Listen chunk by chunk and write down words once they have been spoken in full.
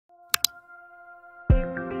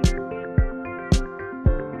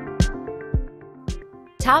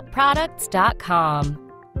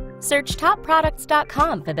TopProducts.com. Search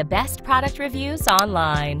TopProducts.com for the best product reviews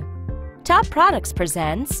online. Top Products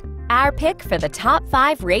presents our pick for the top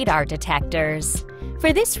 5 radar detectors.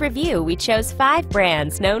 For this review, we chose 5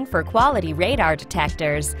 brands known for quality radar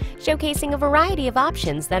detectors, showcasing a variety of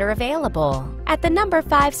options that are available. At the number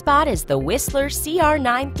 5 spot is the Whistler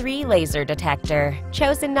CR93 laser detector,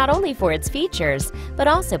 chosen not only for its features, but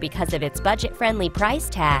also because of its budget-friendly price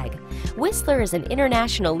tag. Whistler is an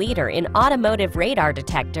international leader in automotive radar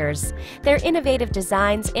detectors. Their innovative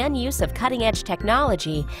designs and use of cutting-edge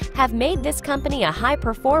technology have made this company a high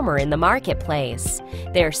performer in the marketplace.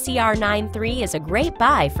 Their CR93 is a great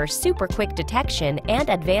buy for super quick detection and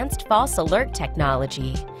advanced false alert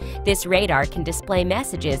technology. This radar can display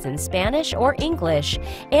messages in Spanish or English,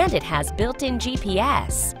 and it has built-in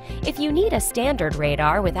GPS. If you need a standard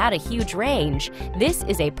radar without a huge range, this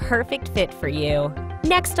is a perfect fit for you.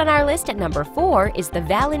 Next on our list at number 4 is the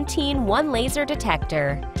Valentine 1 laser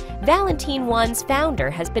detector. Valentine 1's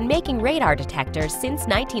founder has been making radar detectors since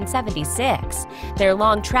 1976. Their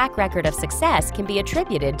long track record of success can be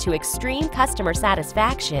attributed to extreme customer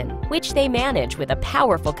satisfaction, which they manage with a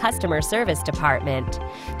powerful customer service department.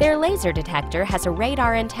 Their laser detector has a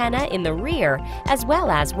radar antenna in the rear as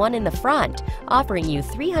well as one in the front, offering you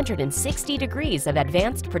 360 degrees of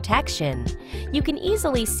advanced protection. You can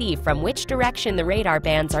easily see from which direction the radar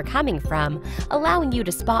bands are coming from, allowing you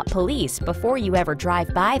to spot police before you ever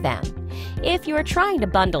drive by them. If you are trying to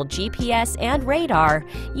bundle GPS and radar,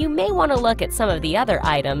 you may want to look at some of the other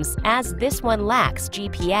items, as this one lacks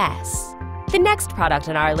GPS. The next product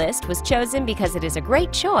on our list was chosen because it is a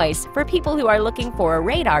great choice for people who are looking for a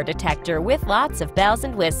radar detector with lots of bells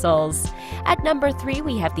and whistles. At number 3,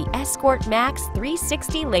 we have the Escort Max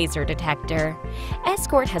 360 laser detector.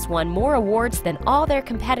 Escort has won more awards than all their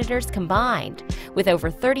competitors combined. With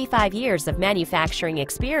over 35 years of manufacturing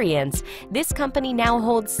experience, this company now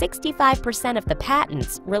holds 65% of the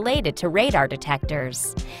patents related to radar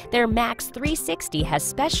detectors. Their Max 360 has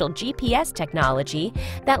special GPS technology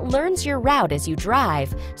that learns your route as you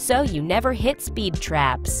drive, so you never hit speed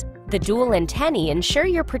traps. The dual antennae ensure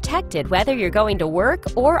you're protected whether you're going to work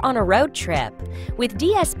or on a road trip. With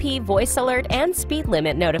DSP voice alert and speed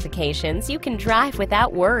limit notifications, you can drive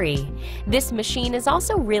without worry. This machine is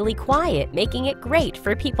also really quiet, making it great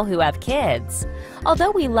for people who have kids.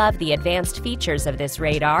 Although we love the advanced features of this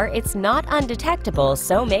radar, it's not undetectable,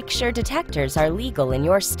 so make sure detectors are legal in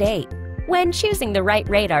your state. When choosing the right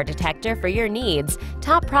radar detector for your needs,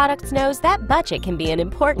 Top Products knows that budget can be an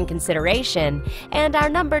important consideration, and our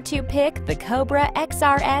number 2 pick, the Cobra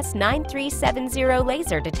XRS 9370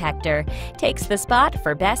 laser detector, takes the spot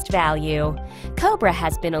for best value. Cobra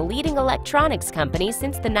has been a leading electronics company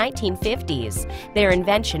since the 1950s. Their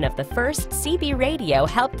invention of the first CB radio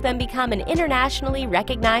helped them become an internationally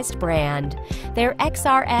recognized brand. Their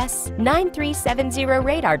XRS 9370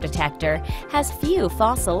 radar detector has few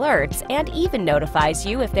false alerts and even notifies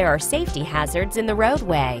you if there are safety hazards in the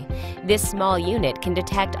roadway. This small unit can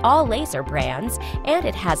detect all laser brands, and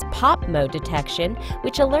it has pop mode detection,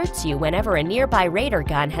 which alerts you whenever a nearby radar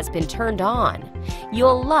gun has been turned on.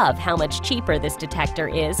 You'll love how much cheaper this detector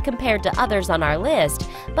is compared to others on our list,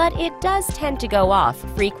 but it does tend to go off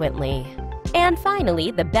frequently. And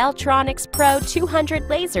finally, the Beltronics Pro 200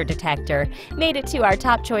 laser detector made it to our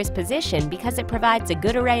top choice position because it provides a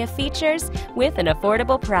good array of features with an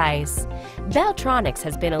affordable price. Beltronics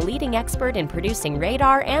has been a leading expert in producing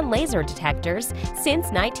radar and laser detectors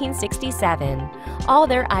since 1967. All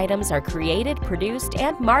their items are created, produced,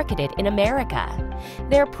 and marketed in America.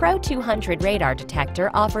 Their Pro 200 radar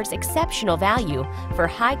detector offers exceptional value for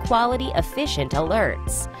high-quality, efficient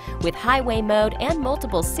alerts. With highway mode and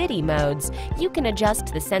multiple city modes, you can adjust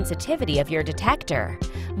the sensitivity of your detector.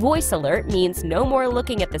 Voice alert means no more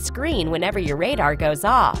looking at the screen whenever your radar goes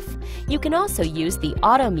off. You can also use the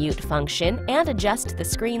auto mute function and adjust the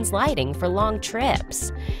screen's lighting for long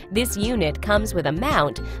trips. This unit comes with a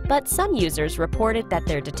mount, but some users reported that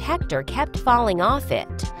their detector kept falling off it.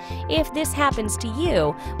 If this happens to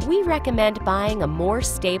you, we recommend buying a more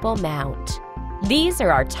stable mount. These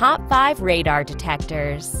are our top 5 radar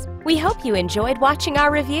detectors. We hope you enjoyed watching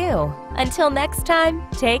our review. Until next time,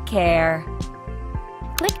 take care.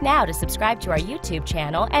 Click now to subscribe to our YouTube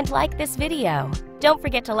channel and like this video. Don't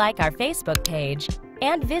forget to like our Facebook page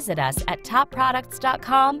and visit us at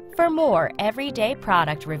TopProducts.com for more everyday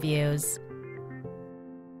product reviews.